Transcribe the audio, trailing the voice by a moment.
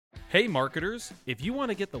Hey marketers, if you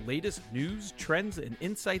want to get the latest news, trends, and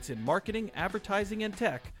insights in marketing, advertising, and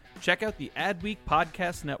tech, check out the Adweek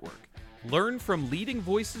Podcast Network. Learn from leading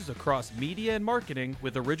voices across media and marketing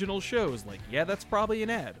with original shows like Yeah, That's Probably an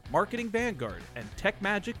Ad, Marketing Vanguard, and Tech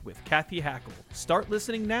Magic with Kathy Hackle. Start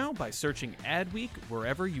listening now by searching Adweek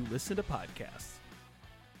wherever you listen to podcasts.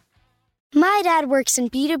 My dad works in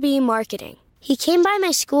B2B marketing. He came by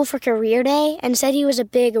my school for career day and said he was a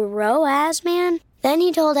big ROAS man. Then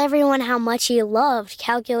he told everyone how much he loved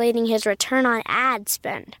calculating his return on ad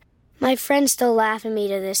spend. My friends still laugh at me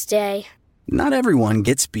to this day. Not everyone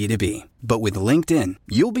gets B2B, but with LinkedIn,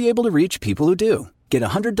 you'll be able to reach people who do. Get a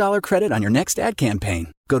 $100 credit on your next ad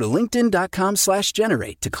campaign. Go to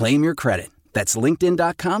linkedin.com/generate to claim your credit. That's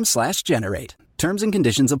linkedin.com/generate. Terms and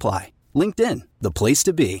conditions apply. LinkedIn, the place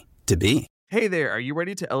to be, to be. Hey there, are you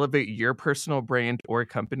ready to elevate your personal brand or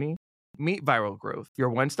company? Meet Viral Growth, your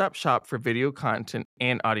one-stop shop for video content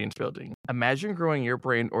and audience building. Imagine growing your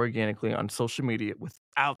brand organically on social media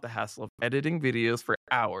without the hassle of editing videos for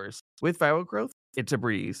hours. With Viral Growth, it's a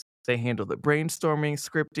breeze. They handle the brainstorming,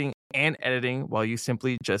 scripting, and editing while you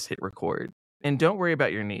simply just hit record. And don't worry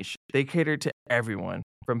about your niche. They cater to everyone,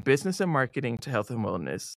 from business and marketing to health and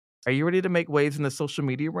wellness. Are you ready to make waves in the social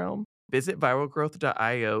media realm? Visit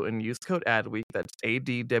viralgrowth.io and use code ADWEEK, that's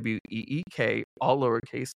ADWEEK, all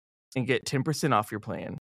lowercase, and get 10% off your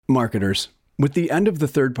plan. Marketers, with the end of the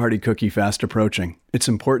third-party cookie fast approaching, it's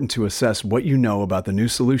important to assess what you know about the new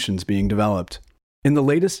solutions being developed. In the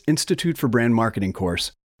latest Institute for Brand Marketing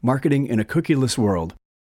course, Marketing in a Cookieless World,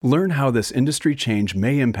 learn how this industry change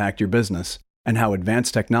may impact your business and how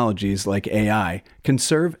advanced technologies like AI can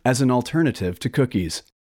serve as an alternative to cookies.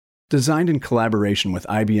 Designed in collaboration with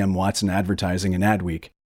IBM Watson Advertising and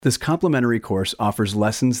Adweek, this complimentary course offers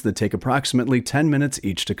lessons that take approximately 10 minutes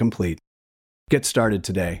each to complete. Get started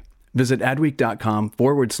today. Visit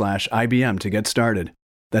adweek.com/IBM to get started.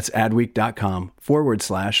 That's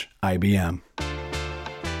adweek.com/IBM.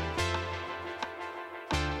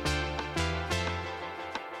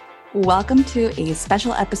 Welcome to a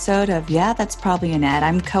special episode of Yeah, That's Probably an Ad.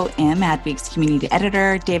 I'm Co-Am, Adweek's community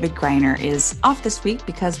editor. David Greiner is off this week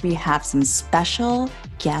because we have some special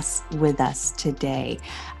guests with us today.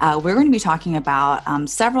 We're going to be talking about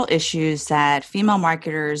several issues that female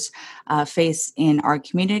marketers face in our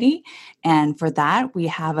community. And for that, we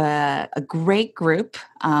have a great group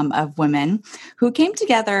of women who came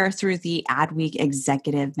together through the Adweek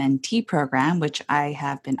Executive Mentee Program, which I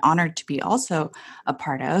have been honored to be also a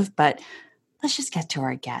part of. But let's just get to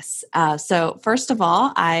our guests. So first of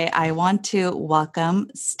all, I want to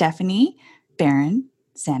welcome Stephanie Barron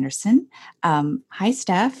Sanderson. Hi,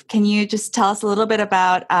 Steph. Can you just tell us a little bit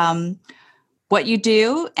about what you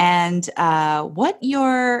do and what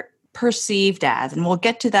you're perceived as? And we'll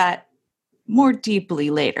get to that more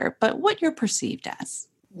deeply later, but what you're perceived as.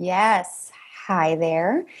 Yes. Hi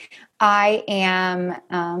there. I am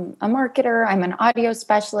a marketer. I'm an audio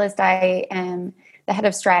specialist. I am the head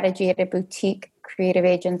of strategy at a boutique creative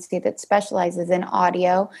agency that specializes in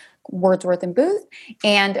audio, Wordsworth and Booth.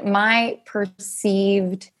 And my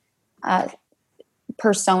perceived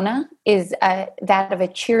persona is that of a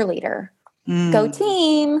cheerleader. Go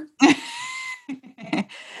team!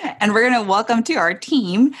 And we're going to welcome to our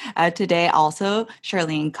team today also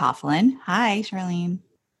Charlene Coughlin. Hi, Charlene.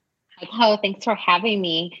 Hi, thanks for having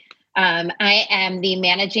me. I am the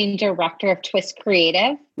managing director of Twist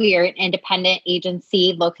Creative. We are an independent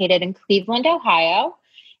agency located in Cleveland, Ohio.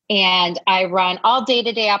 And I run all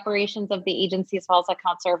day-to-day operations of the agency as well as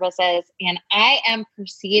account services. And I am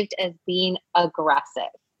perceived as being aggressive.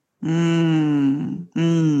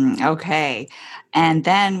 Okay. And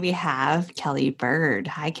then we have Kelly Bird.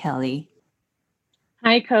 Hi, Kelly.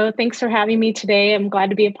 Hi, Co. Thanks for having me today. I'm glad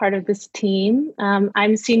to be a part of this team.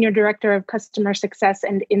 I'm Senior Director of Customer Success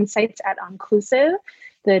and Insights at Onclusive,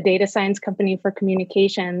 the data science company for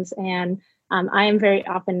communications. And I am very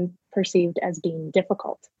often perceived as being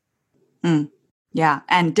difficult. Yeah.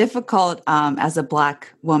 And difficult as a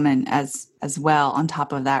Black woman as well on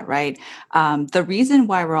top of that, right? The reason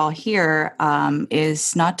why we're all here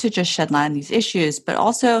is not to just shed light on these issues, but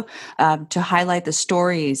also to highlight the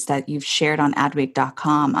stories that you've shared on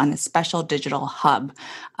adweek.com on a special digital hub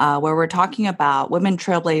where we're talking about women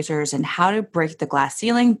trailblazers and how to break the glass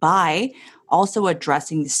ceiling by also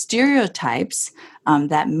addressing the stereotypes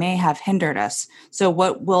that may have hindered us. So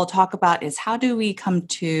what we'll talk about is how do we come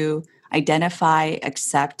to identify,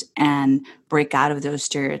 accept, and break out of those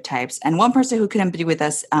stereotypes. And one person who couldn't be with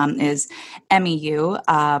us is Emmy Yu,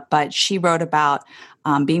 but she wrote about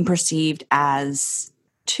being perceived as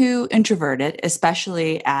too introverted,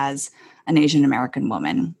 especially as an Asian American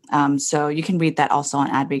woman. So you can read that also on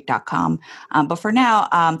adweek.com. But for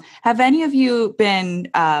now, have any of you been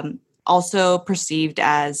also perceived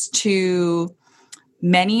as too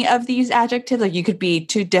many of these adjectives? Like you could be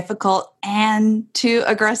too difficult and too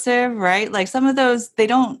aggressive, right? Like some of those, they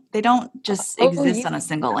don't just exist on a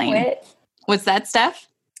single lane. What's that, Steph?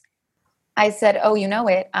 I said, oh, you know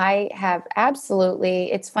it. I have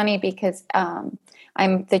absolutely. It's funny because I'm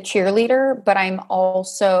the cheerleader, but I'm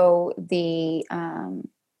also the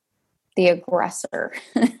aggressor.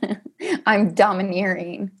 I'm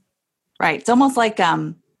domineering. Right. It's almost like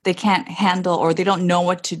they can't handle or they don't know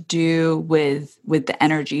what to do with the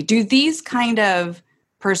energy. Do these kind of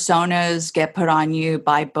personas get put on you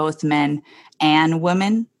by both men and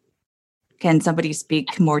women? Can somebody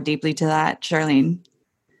speak more deeply to that, Charlene?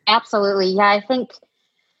 Absolutely. Yeah, I think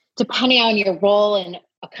depending on your role in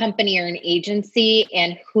a company or an agency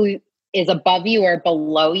and who is above you or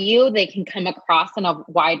below you, they can come across in a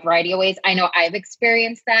wide variety of ways. I know I've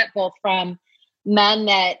experienced that both from men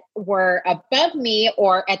that were above me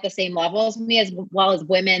or at the same level as me, as well as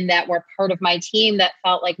women that were part of my team that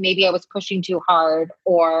felt like maybe I was pushing too hard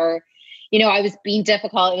or, I was being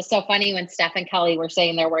difficult. It was so funny when Steph and Kelly were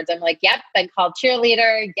saying their words. I'm like, yep, been called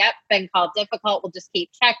cheerleader. Yep, been called difficult. We'll just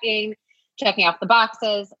keep checking off the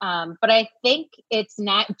boxes. But I think it's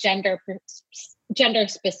not gender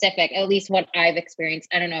specific, at least what I've experienced.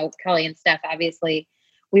 I don't know, Kelly and Steph, obviously,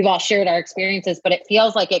 we've all shared our experiences, but it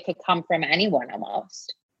feels like it could come from anyone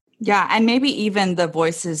almost. Yeah, and maybe even the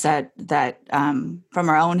voices that from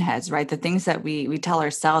our own heads, right? The things that we tell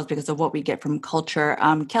ourselves because of what we get from culture.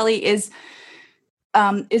 Kelly, is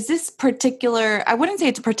this particular? I wouldn't say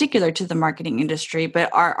it's particular to the marketing industry,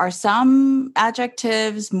 but are some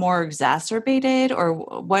adjectives more exacerbated, or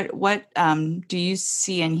what do you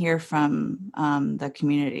see and hear from the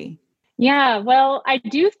community? Yeah, well, I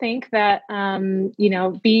do think that,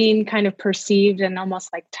 being kind of perceived and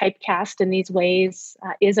almost like typecast in these ways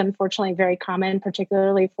is unfortunately very common,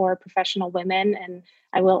 particularly for professional women. And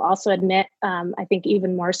I will also admit, I think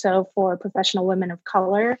even more so for professional women of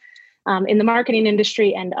color in the marketing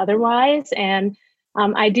industry and otherwise. And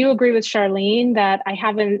I do agree with Charlene that I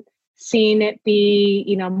haven't seen it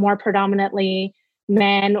be, more predominantly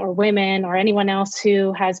men or women or anyone else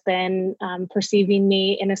who has been perceiving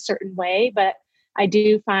me in a certain way. But I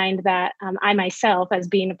do find that I myself, as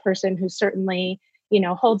being a person who certainly,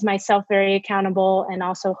 holds myself very accountable and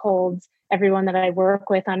also holds everyone that I work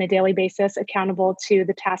with on a daily basis accountable to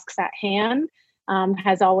the tasks at hand,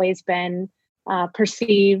 has always been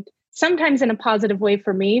perceived sometimes in a positive way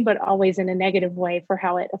for me, but always in a negative way for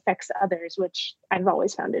how it affects others, which I've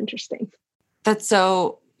always found interesting. That's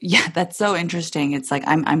so interesting. It's like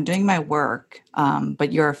I'm doing my work,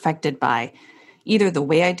 but you're affected by either the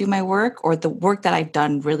way I do my work or the work that I've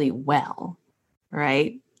done really well,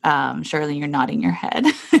 right? Shirley, you're nodding your head.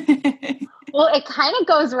 Well, it kind of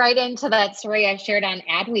goes right into that story I shared on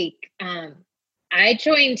Adweek. I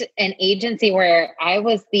joined an agency where I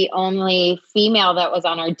was the only female that was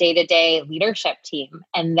on our day-to-day leadership team,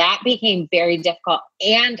 and that became very difficult.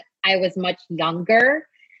 And I was much younger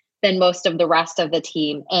than most of the rest of the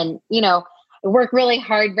team. And, I work really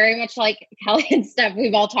hard, very much like Kelly and Steph.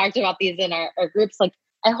 We've all talked about these in our groups. Like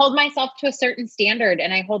I hold myself to a certain standard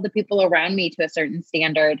and I hold the people around me to a certain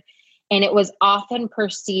standard. And it was often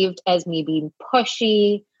perceived as me being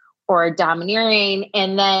pushy or domineering.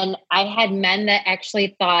 And then I had men that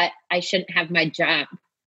actually thought I shouldn't have my job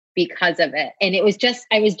because of it. And it was just,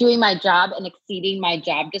 I was doing my job and exceeding my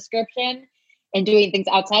job description and doing things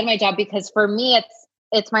outside my job, because for me,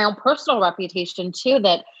 it's my own personal reputation too,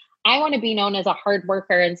 that I want to be known as a hard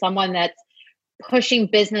worker and someone that's pushing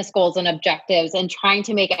business goals and objectives and trying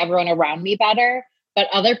to make everyone around me better. But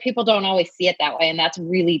other people don't always see it that way. And that's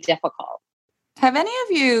really difficult. Have any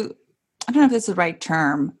of you, I don't know if this is the right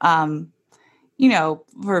term,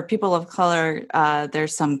 for people of color,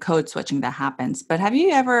 there's some code switching that happens, but have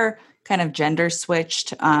you ever kind of gender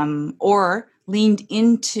switched or leaned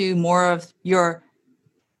into more of your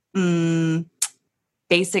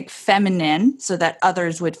basic feminine so that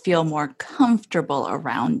others would feel more comfortable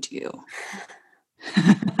around you?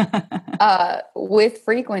 With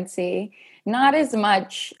frequency, not as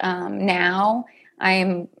much now.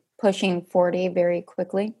 I'm pushing 40 very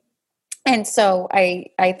quickly. And so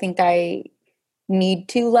I think I need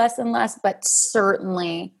to less and less, but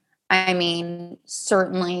certainly, I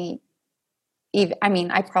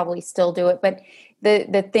probably still do it, but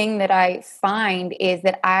the thing that I find is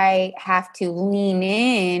that I have to lean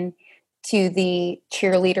in to the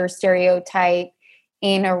cheerleader stereotype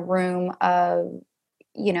in a room of,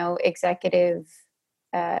 executive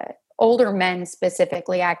older men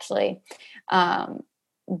specifically, actually,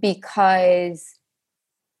 because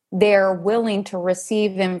they're willing to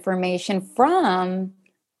receive information from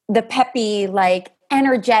the peppy, like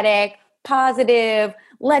energetic, positive,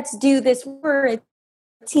 let's do this, we're a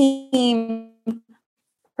team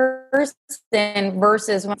person,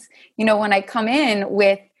 versus when I come in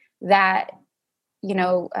with that,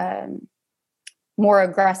 more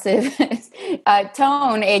aggressive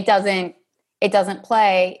tone, it doesn't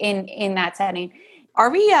play in that setting.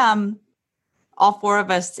 Are we all four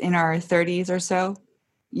of us in our 30s or so?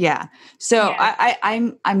 Yeah. So yeah.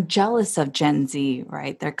 I'm jealous of Gen Z,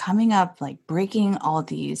 right? They're coming up, like breaking all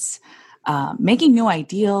these, making new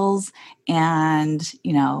ideals. And,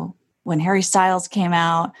 when Harry Styles came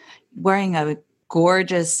out wearing a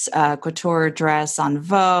gorgeous couture dress on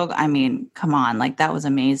Vogue, I mean, come on, like that was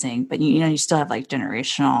amazing. But, you still have like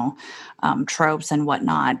generational tropes and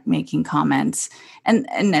whatnot, making comments.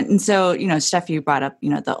 And so, Steph, you brought up,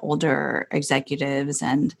 the older executives,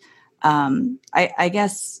 and I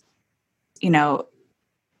guess, it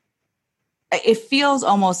feels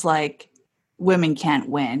almost like women can't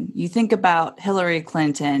win. You think about Hillary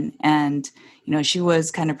Clinton, and, she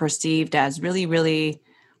was kind of perceived as really, really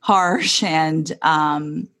harsh and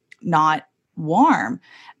not warm.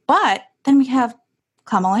 But then we have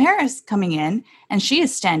Kamala Harris coming in, and she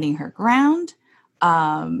is standing her ground,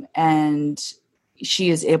 and she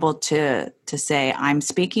is able to say, I'm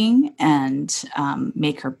speaking, and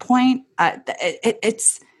make her point. I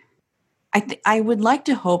would like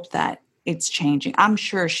to hope that it's changing. I'm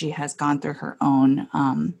sure she has gone through her own,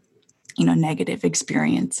 negative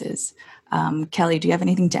experiences. Kelly, do you have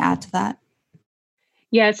anything to add to that?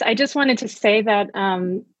 Yes, I just wanted to say that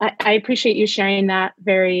I appreciate you sharing that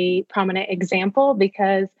very prominent example,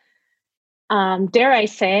 because dare I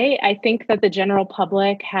say, I think that the general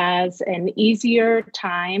public has an easier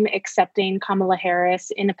time accepting Kamala Harris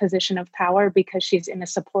in a position of power because she's in a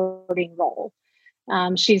supporting role.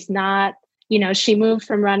 She's not, she moved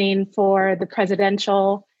from running for the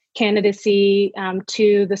presidential candidacy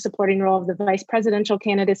to the supporting role of the vice presidential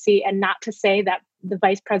candidacy. And not to say that the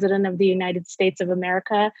vice president of the United States of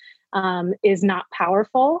America is not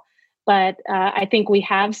powerful, but I think we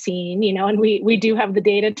have seen, and we do have the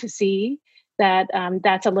data to see that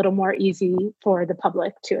that's a little more easy for the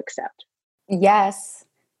public to accept. Yes,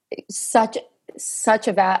 such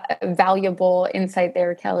a valuable insight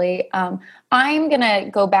there, Kelly. I'm going to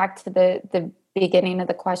go back to the beginning of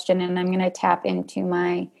the question, and I'm going to tap into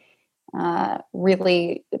my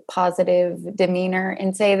really positive demeanor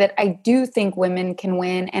and say that I do think women can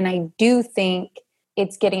win, and I do think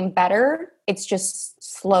it's getting better. It's just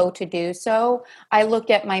slow to do so. I look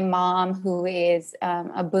at my mom, who is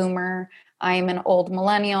a boomer. I'm an old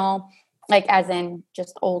millennial, like as in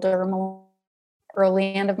just older,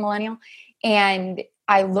 early end of millennial. And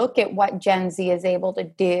I look at what Gen Z is able to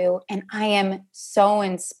do, and I am so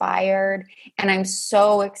inspired, and I'm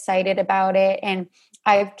so excited about it. And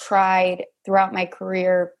I've tried throughout my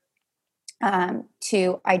career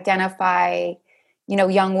to identify,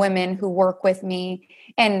 young women who work with me,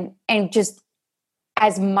 and just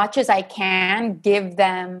as much as I can give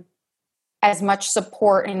them as much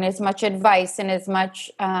support and as much advice and as much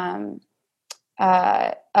of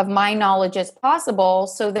my knowledge as possible,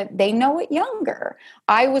 so that they know it younger.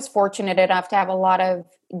 I was fortunate enough to have a lot of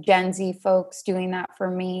Gen Z folks doing that for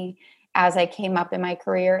me as I came up in my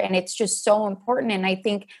career. And it's just so important. And I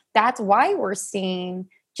think that's why we're seeing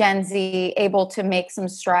Gen Z able to make some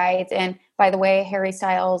strides. And by the way, Harry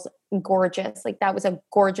Styles, gorgeous. Like that was a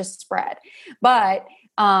gorgeous spread. But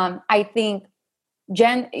I think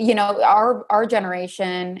our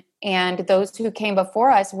generation and those who came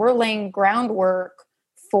before us, we're laying groundwork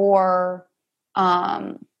for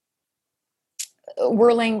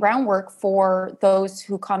those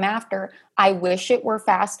who come after. I wish it were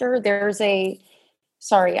faster.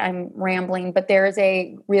 Sorry, I'm rambling, but there is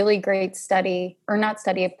a really great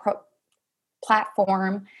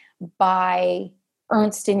platform by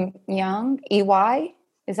Ernst & Young, EY.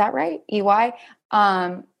 Is that right? EY,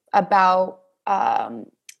 about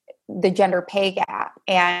the gender pay gap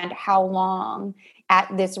and how long at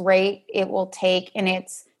this rate it will take. And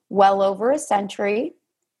it's well over a century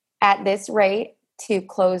at this rate to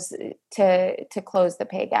close the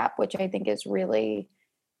pay gap, which I think is really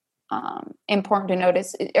important to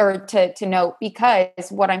notice or to note, because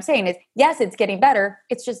what I'm saying is, yes, it's getting better.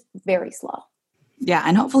 It's just very slow. Yeah.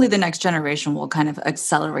 And hopefully the next generation will kind of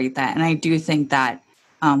accelerate that. And I do think that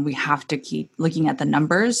we have to keep looking at the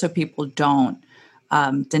numbers so people don't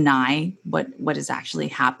deny what is actually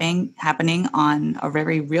happening on a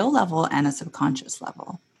very real level and a subconscious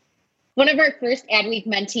level. one of our first Adweek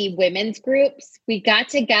Mentee women's groups, we got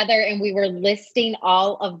together and we were listing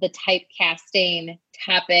all of the typecasting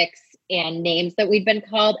topics and names that we'd been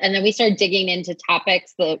called. And then we started digging into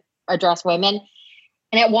topics that address women.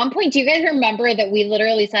 And at one point, do you guys remember that we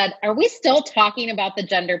literally said, are we still talking about the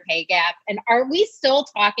gender pay gap? And are we still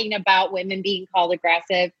talking about women being called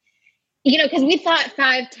aggressive? Because we thought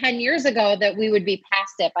 5-10 years ago that we would be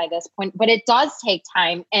past it by this point, but it does take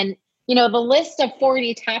time. And the list of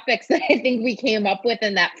 40 topics that I think we came up with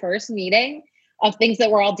in that first meeting of things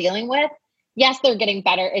that we're all dealing with, yes, they're getting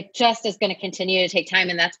better. It just is going to continue to take time.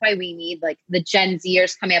 And that's why we need the Gen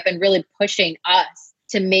Zers coming up and really pushing us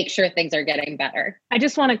to make sure things are getting better. I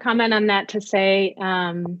just want to comment on that to say,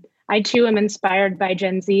 I too am inspired by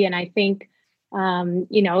Gen Z. And I think,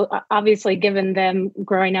 obviously given them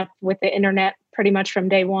growing up with the internet pretty much from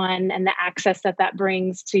day one and the access that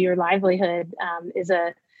brings to your livelihood is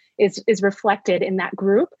reflected in that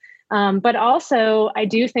group. But also, I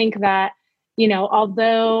do think that,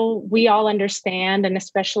 although we all understand, and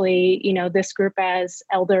especially, this group as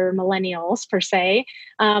elder millennials per se,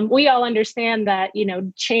 we all understand that,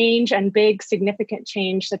 change and big significant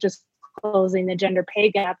change, such as closing the gender pay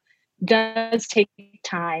gap, does take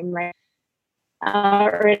time, right?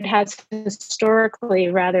 Or it has historically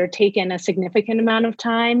rather taken a significant amount of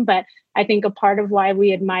time. But I think a part of why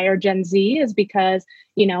we admire Gen Z is because,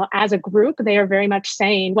 as a group, they are very much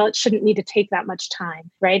saying, well, it shouldn't need to take that much time,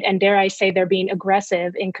 right? And dare I say, they're being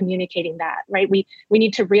aggressive in communicating that, right? We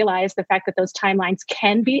need to realize the fact that those timelines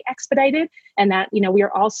can be expedited and that, we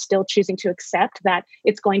are all still choosing to accept that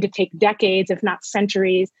it's going to take decades, if not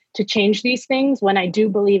centuries, to change these things, when I do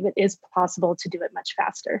believe it is possible to do it much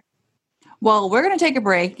faster. Well, we're going to take a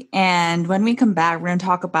break. And when we come back, we're going to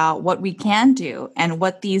talk about what we can do and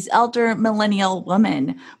what these elder millennial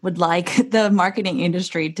women would like the marketing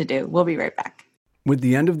industry to do. We'll be right back. With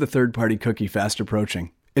the end of the third-party cookie fast approaching,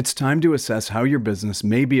 it's time to assess how your business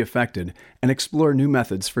may be affected and explore new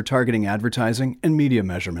methods for targeting advertising and media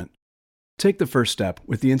measurement. Take the first step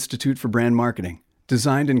with the Institute for Brand Marketing,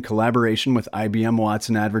 designed in collaboration with IBM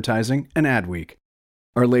Watson Advertising and Adweek.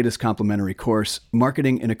 Our latest complimentary course,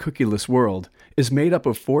 Marketing in a Cookieless World, is made up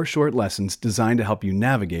of 4 short lessons designed to help you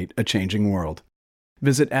navigate a changing world.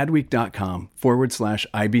 Visit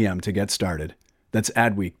adweek.com/IBM to get started. That's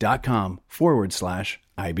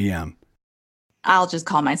adweek.com/IBM. I'll just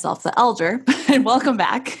call myself the elder. Welcome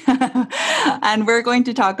back. And we're going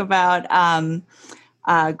to talk about,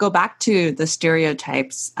 go back to the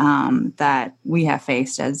stereotypes that we have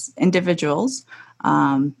faced as individuals,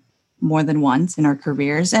 more than once in our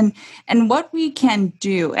careers, and what we can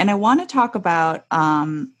do. And I want to talk about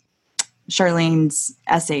Charlene's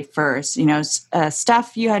essay first.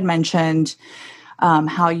 Steph, you had mentioned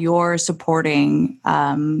how you're supporting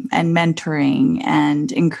and mentoring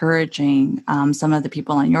and encouraging some of the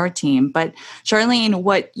people on your team. But Charlene,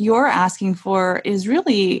 what you're asking for is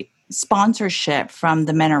really sponsorship from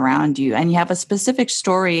the men around you. And you have a specific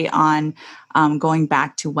story on going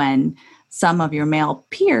back to when some of your male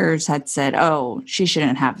peers had said, oh, she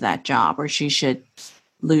shouldn't have that job or she should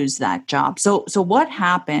lose that job. So what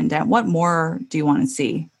happened and what more do you want to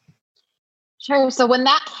see? Sure. So when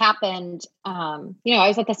that happened, I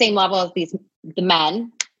was at the same level as the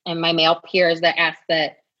men and my male peers that asked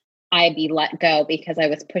that I be let go because I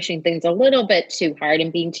was pushing things a little bit too hard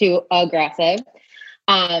and being too aggressive.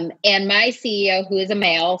 And my CEO, who is a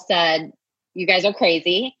male, said, you guys are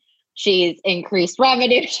crazy. She's increased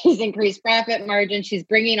revenue. She's increased profit margin. She's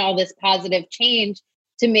bringing all this positive change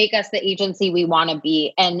to make us the agency we want to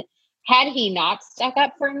be. And had he not stuck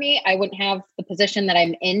up for me, I wouldn't have the position that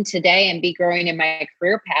I'm in today and be growing in my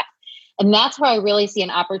career path. And that's where I really see an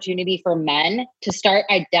opportunity for men to start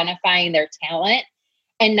identifying their talent,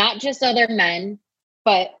 and not just other men,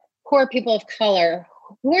 but who are people of color?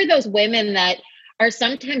 Who are those women that are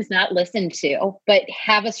sometimes not listened to, but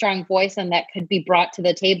have a strong voice and that could be brought to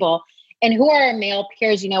the table? And who are our male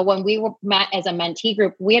peers? When we were met as a mentee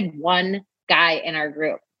group, we had one guy in our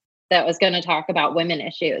group that was going to talk about women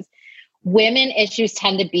issues. Women issues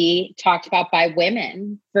tend to be talked about by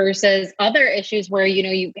women versus other issues where,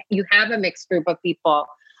 you have a mixed group of people.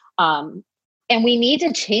 And we need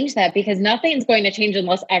to change that, because nothing's going to change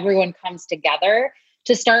unless everyone comes together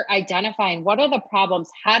to start identifying what are the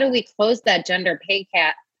problems. How do we close that gender pay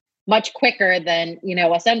gap much quicker than,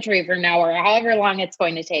 a century from now or however long it's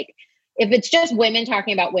going to take? If it's just women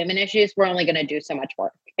talking about women issues, we're only going to do so much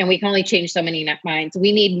work, and we can only change so many minds.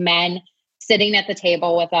 We need men sitting at the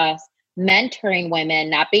table with us, mentoring women,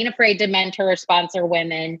 not being afraid to mentor or sponsor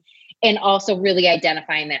women, and also really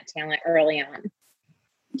identifying that talent early on.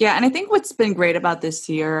 Yeah, and I think what's been great about this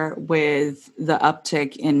year with the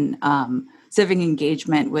uptick in civic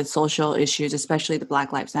engagement with social issues, especially the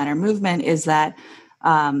Black Lives Matter movement, is that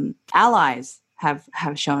allies have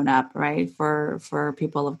shown up, right, for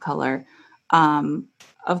people of color.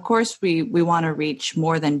 Of course, we want to reach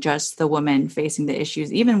more than just the women facing the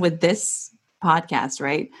issues, even with this podcast,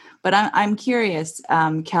 right? But I'm curious,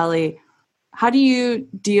 Kelly, how do you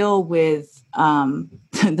deal with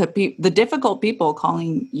the difficult people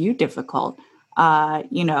calling you difficult? I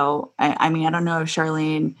mean, I don't know if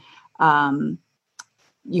Charlene,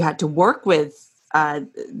 you had to work with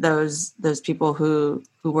those people who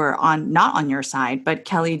were not on your side, but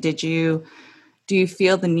Kelly, do you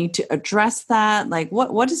feel the need to address that? Like,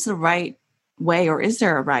 what is the right way, or is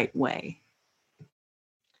there a right way?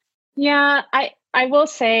 Yeah, I will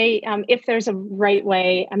say, if there's a right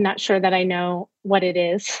way, I'm not sure that I know what it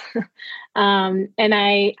is. And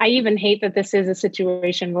I even hate that this is a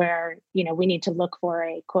situation where, we need to look for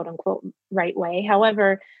a quote unquote right way.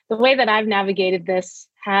 However, the way that I've navigated this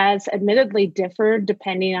has admittedly differed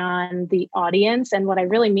depending on the audience. And what I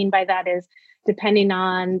really mean by that is depending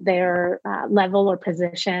on their level or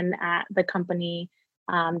position at the company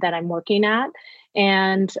that I'm working at.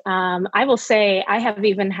 And I will say I have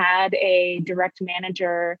even had a direct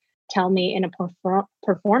manager tell me in a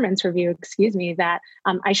performance review, that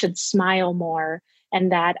I should smile more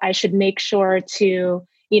and that I should make sure to,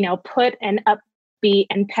 put an upbeat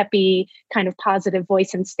and peppy kind of positive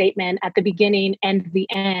voice and statement at the beginning and the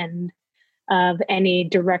end of any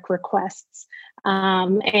direct requests.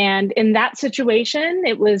 And in that situation,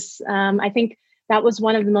 it was, I think, that was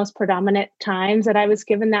one of the most predominant times that I was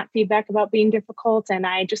given that feedback about being difficult. And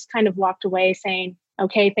I just kind of walked away saying,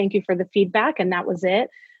 okay, thank you for the feedback. And that was it.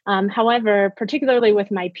 However, particularly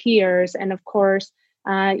with my peers and of course,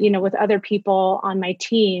 with other people on my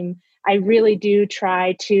team, I really do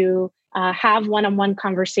try to have one-on-one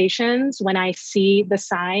conversations when I see the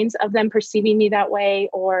signs of them perceiving me that way,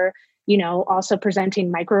 or, also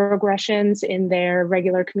presenting microaggressions in their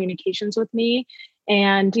regular communications with me.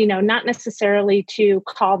 And, not necessarily to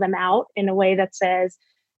call them out in a way that says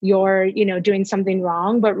you're, doing something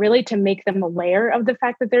wrong, but really to make them aware of the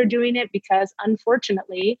fact that they're doing it. Because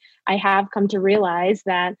unfortunately, I have come to realize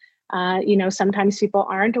that, sometimes people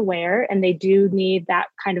aren't aware and they do need that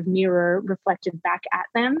kind of mirror reflected back at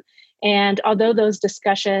them. And although those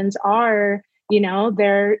discussions are,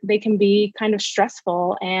 they can be kind of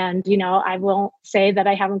stressful. And, I won't say that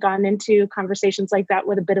I haven't gotten into conversations like that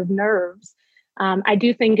with a bit of nerves. I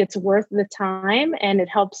do think it's worth the time, and it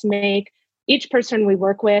helps make each person we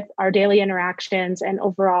work with, our daily interactions, and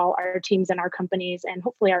overall our teams and our companies, and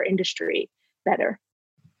hopefully our industry better.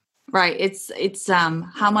 Right. It's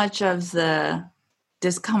how much of the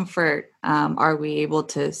discomfort are we able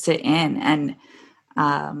to sit in? And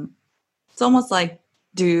it's almost like,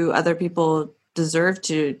 do other people deserve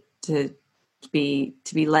to be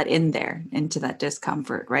let in there into that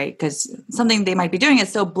discomfort, right? Because something they might be doing is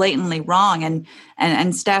so blatantly wrong.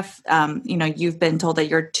 And Steph, you've been told that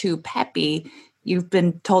you're too peppy. You've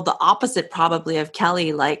been told the opposite probably of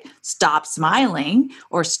Kelly, like stop smiling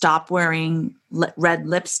or stop wearing red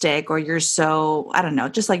lipstick, or you're so, I don't know,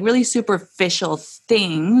 just like really superficial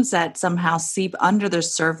things that somehow seep under the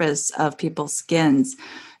surface of people's skins.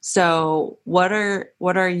 So what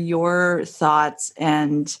are your thoughts?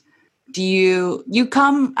 And do you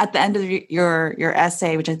come at the end of your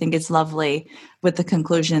essay, which I think is lovely, with the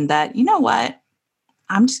conclusion that, you know what,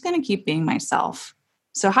 I'm just going to keep being myself.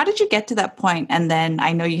 So how did you get to that point? And then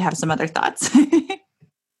I know you have some other thoughts.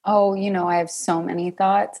 Oh, I have so many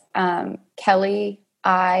thoughts. Kelly,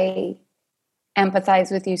 I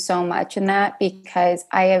empathize with you so much in that, because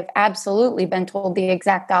I have absolutely been told the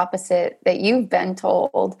exact opposite that you've been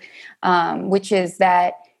told, which is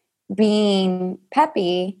that being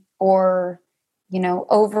peppy or,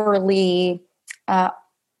 overly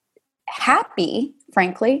happy,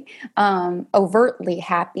 frankly, overtly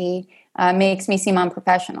happy, makes me seem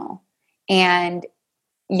unprofessional. And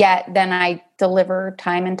yet then I deliver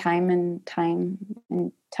time and time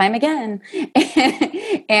again.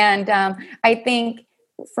 And I think,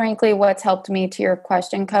 frankly, what's helped me, to your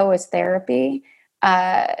question, Co, is therapy.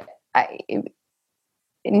 Not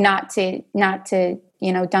to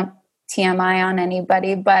dump TMI on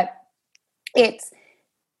anybody, but it's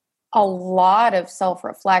a lot of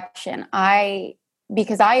self-reflection.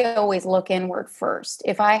 Because I always look inward first.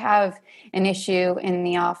 If I have an issue in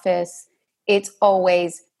the office, it's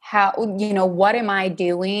always what am I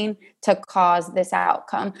doing to cause this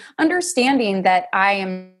outcome? Understanding that I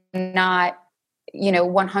am not,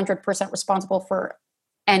 100% responsible for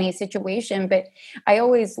any situation, but I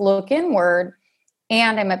always look inward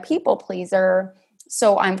and I'm a people pleaser.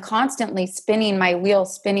 So I'm constantly spinning my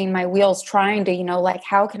wheels, trying to, like,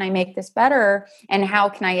 how can I make this better? And how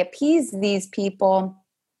can I appease these people?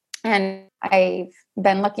 And I've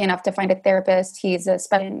been lucky enough to find a therapist. He's a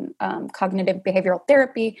specialist in cognitive behavioral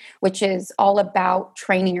therapy, which is all about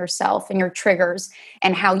training yourself and your triggers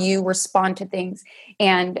and how you respond to things.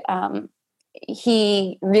 And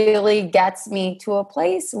he really gets me to a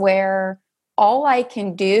place where all I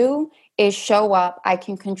can do is show up. I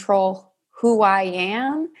can control who I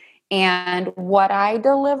am and what I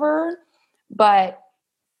deliver. But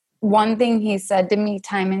one thing he said to me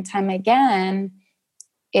time and time again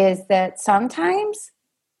is that sometimes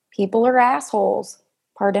people are assholes.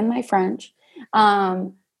 Pardon my French.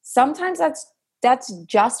 Sometimes that's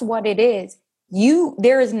just what it is.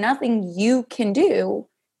 There is nothing you can do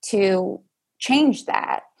to change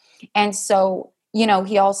that. And so,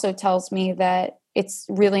 he also tells me that it's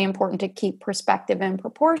really important to keep perspective and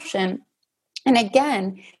proportion. And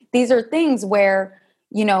again, these are things where,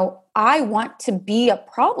 I want to be a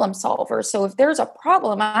problem solver. So if there's a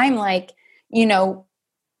problem, I'm like,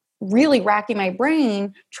 really racking my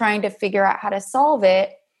brain trying to figure out how to solve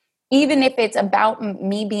it, even if it's about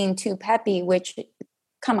me being too peppy, which,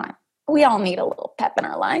 come on, we all need a little pep in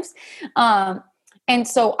our lives. And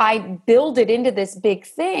so I build it into this big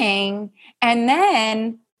thing. And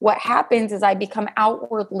then what happens is I become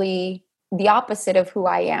outwardly the opposite of who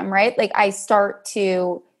I am, right? Like I start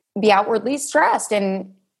to be outwardly stressed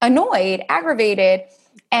and annoyed, aggravated.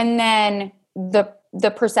 And then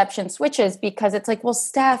the perception switches because it's like, well,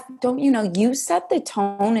 Steph, don't you set the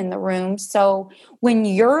tone in the room. So when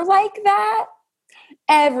you're like that,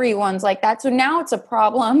 everyone's like that. So now it's a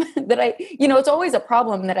problem that it's always a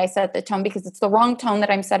problem that I set the tone because it's the wrong tone that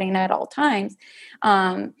I'm setting at all times.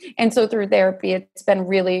 And so through therapy, it's been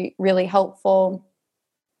really, really helpful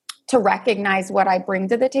to recognize what I bring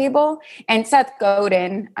to the table. And Seth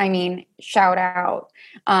Godin, shout out.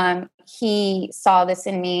 He saw this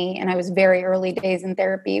in me, and I was very early days in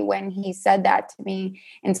therapy when he said that to me.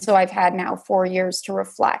 And so I've had now 4 years to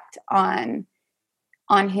reflect on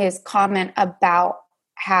his comment about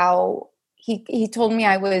how he told me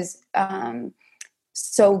I was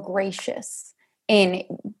so gracious and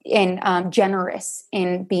generous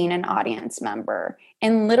in being an audience member.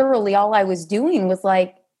 And literally all I was doing was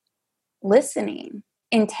like listening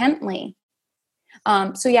intently.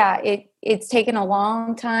 So yeah, it's taken a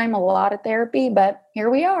long time, a lot of therapy, but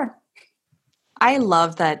here we are. I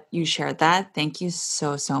love that you shared that. Thank you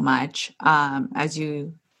so, so much. As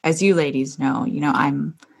you ladies know,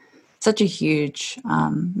 I'm such a huge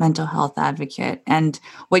mental health advocate. And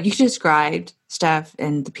what you described, Steph,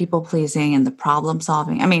 and the people pleasing and the problem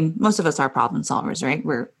solving, most of us are problem solvers, right?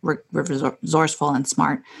 We're resourceful and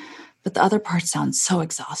smart, but the other part sounds so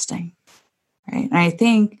exhausting, right? And I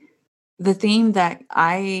think the theme that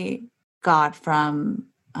I got from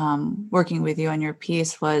working with you on your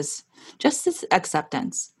piece was just this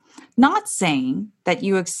acceptance, not saying that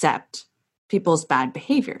you accept people's bad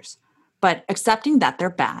behaviors, but accepting that they're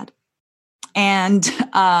bad. And,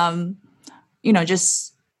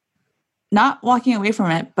 just not walking away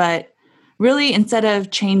from it, but really instead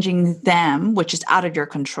of changing them, which is out of your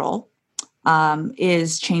control,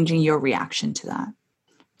 is changing your reaction to that.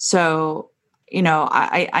 So,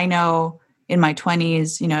 I know in my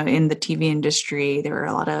 20s, in the TV industry, there were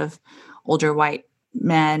a lot of older white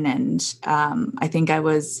men. And I think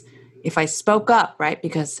if I spoke up, right,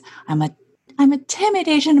 because I'm a timid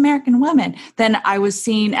Asian American woman, then I was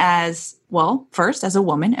seen as, well, first as a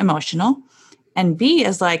woman, emotional, and B,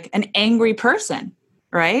 as like an angry person,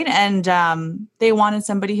 right? And they wanted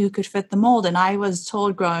somebody who could fit the mold. And I was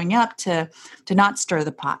told growing up to not stir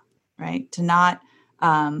the pot, right? To not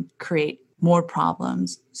create more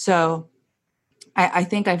problems. So I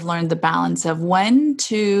think I've learned the balance of when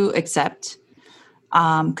to accept,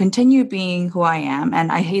 continue being who I am.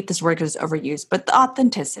 And I hate this word because it's overused, but the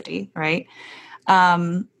authenticity, right?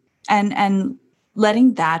 And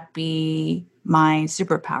letting that be my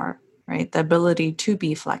superpower, right? The ability to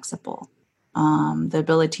be flexible, the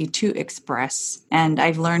ability to express. And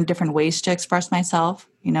I've learned different ways to express myself,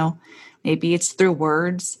 maybe it's through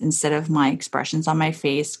words instead of my expressions on my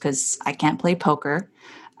face because I can't play poker.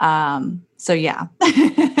 So yeah,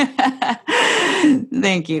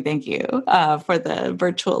 thank you for the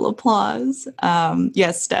virtual applause.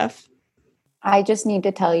 Yes, Steph. I just need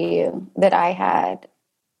to tell you that I had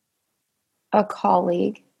a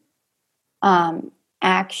colleague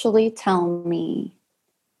actually tell me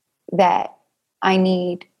that I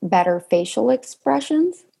need better facial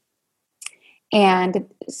expressions. And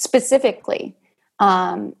specifically,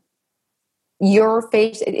 your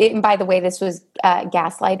face, and by the way, this was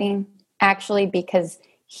gaslighting, actually, because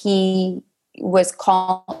he was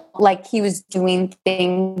he was doing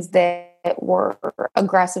things that were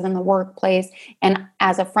aggressive in the workplace. And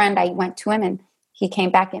as a friend, I went to him and he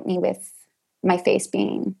came back at me with my face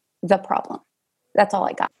being the problem. That's all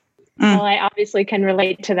I got. Well, I obviously can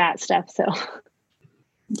relate to that stuff. So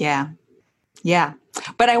yeah.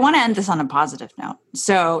 But I want to end this on a positive note.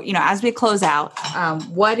 So, as we close out,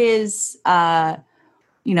 what is,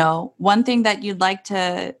 one thing that you'd like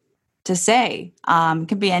to say? It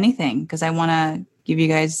could be anything, because I want to give you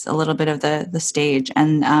guys a little bit of the stage.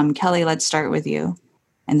 And Kelly, let's start with you,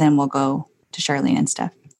 and then we'll go to Charlene and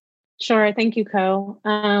Steph. Sure. Thank you, Co.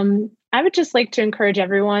 I would just like to encourage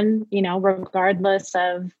everyone, regardless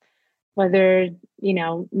of whether,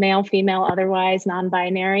 male, female, otherwise,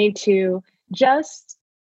 non-binary, to just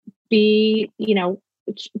be,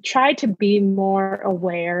 try to be more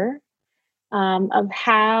aware of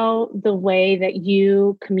how the way that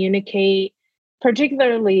you communicate,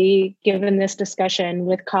 particularly given this discussion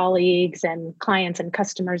with colleagues and clients and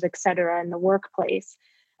customers, et cetera, in the workplace,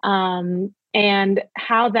 and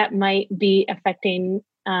how that might be affecting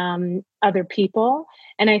other people.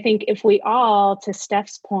 And I think if we all, to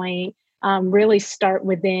Steph's point, really start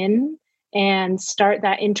within and start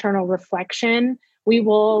that internal reflection, we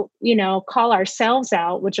will, call ourselves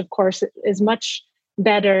out, which of course is much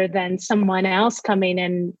better than someone else coming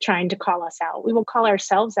and trying to call us out. We will call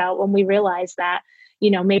ourselves out when we realize that,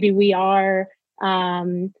 maybe we are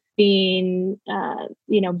putting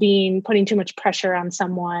too much pressure on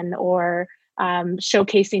someone, or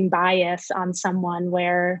showcasing bias on someone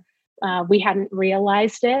where we hadn't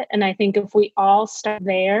realized it. And I think if we all start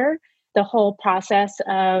there, the whole process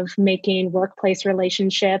of making workplace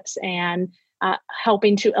relationships and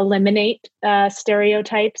helping to eliminate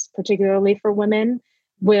stereotypes, particularly for women,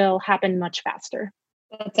 will happen much faster.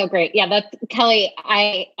 That's so great. Yeah, Kelly,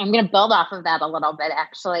 I'm going to build off of that a little bit,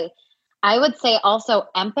 actually. I would say also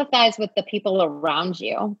empathize with the people around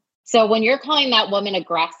you. So when you're calling that woman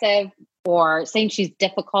aggressive or saying she's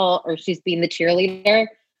difficult or she's being the cheerleader,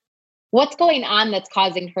 what's going on that's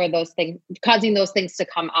causing those things to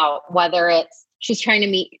come out? Whether it's she's trying to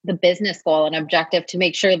meet the business goal and objective to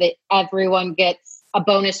make sure that everyone gets a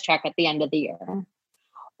bonus check at the end of the year,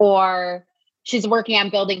 or she's working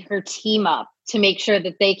on building her team up to make sure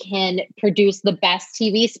that they can produce the best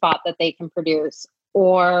TV spot that they can produce,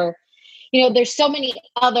 or there's so many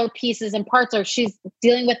other pieces and parts, or she's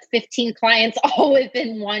dealing with 15 clients all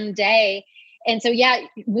within one day. And so,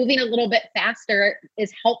 moving a little bit faster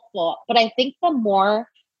is helpful. But I think the more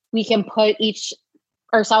we can put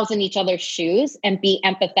ourselves in each other's shoes and be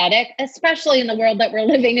empathetic, especially in the world that we're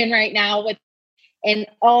living in right now, and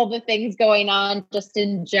all the things going on just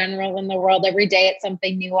in general in the world. Every day it's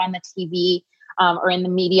something new on the TV or in the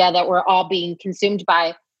media that we're all being consumed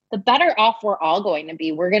by, the better off we're all going to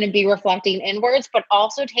be. We're going to be reflecting inwards, but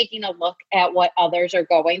also taking a look at what others are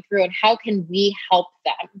going through and how can we help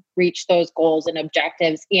them reach those goals and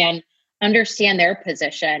objectives and understand their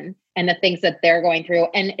position and the things that they're going through.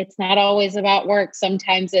 And it's not always about work.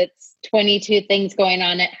 Sometimes it's 22 things going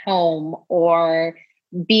on at home, or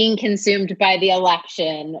being consumed by the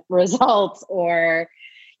election results, or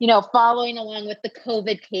following along with the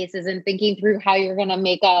COVID cases and thinking through how you're going to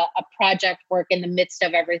make a project work in the midst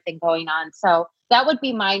of everything going on. So that would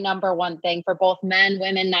be my number one thing for both men,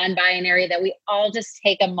 women, non-binary, that we all just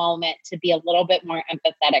take a moment to be a little bit more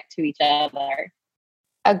empathetic to each other.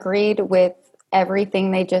 Agreed with everything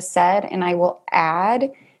they just said. And I will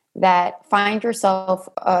add that find yourself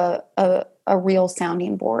a real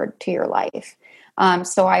sounding board to your life.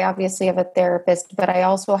 So I obviously have a therapist, but I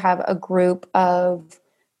also have a group of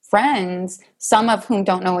friends, some of whom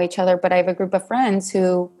don't know each other, but I have a group of friends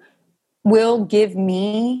who will give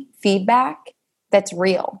me feedback that's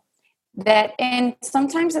real. And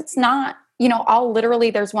sometimes it's not,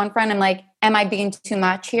 there's one friend, I'm like, am I being too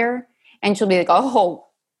much here? And she'll be like, oh,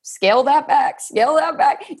 scale that back. She's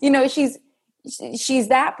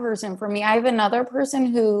that person for me. I have another person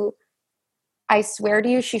who, I swear to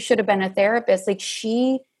you, she should have been a therapist. Like,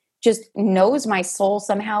 she just knows my soul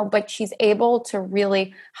somehow, but she's able to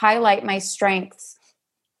really highlight my strengths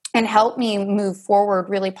and help me move forward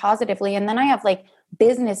really positively. And then I have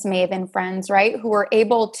business maven friends, right, who are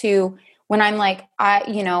able to, when I'm like, I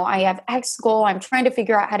have X goal, I'm trying to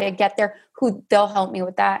figure out how to get there, they'll help me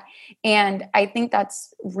with that. And I think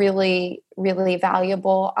that's really, really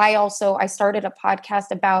valuable. I started a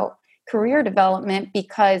podcast about career development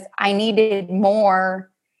because I needed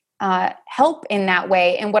more help in that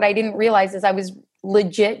way. And what I didn't realize is I was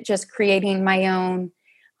legit just creating my own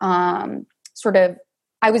sort of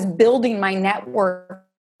I was building my network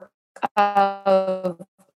of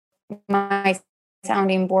my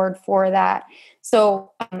sounding board for that.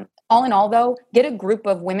 So all in all, though, get a group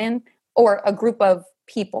of women or a group of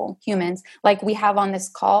people, humans, like we have on this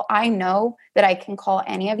call. I know that I can call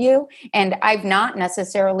any of you, and I've not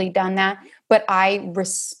necessarily done that, but I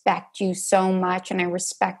respect you so much, and I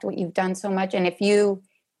respect what you've done so much. And if you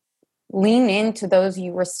lean into those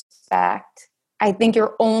you respect, I think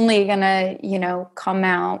you're only gonna, come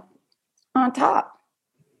out on top.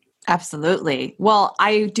 Absolutely. Well,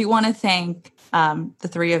 I do want to thank the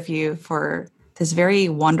three of you for this very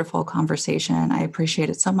wonderful conversation. I appreciate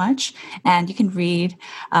it so much. And you can read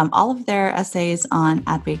all of their essays on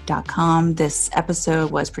adweek.com. This episode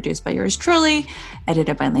was produced by yours truly,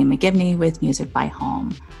 edited by Lee McGivney with music by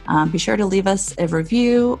Home. Be sure to leave us a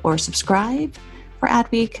review or subscribe. For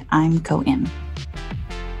Adweek, I'm Ko Im.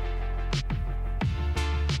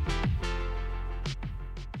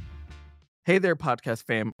 Hey there, podcast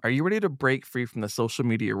fam. Are you ready to break free from the social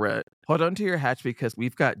media rut? Hold on to your hatch because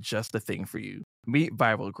we've got just the thing for you. Meet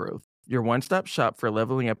Viral Growth, your one-stop shop for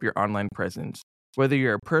leveling up your online presence. Whether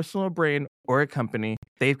you're a personal brand or a company,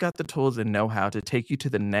 they've got the tools and know-how to take you to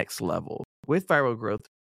the next level. With Viral Growth,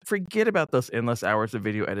 forget about those endless hours of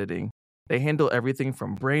video editing. They handle everything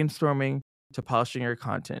from brainstorming to polishing your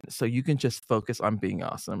content so you can just focus on being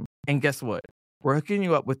awesome. And guess what? We're hooking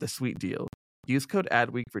you up with a sweet deal. Use code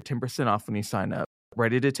ADWEEK for 10% off when you sign up.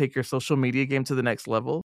 Ready to take your social media game to the next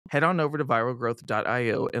level? Head on over to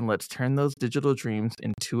viralgrowth.io and let's turn those digital dreams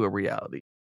into a reality.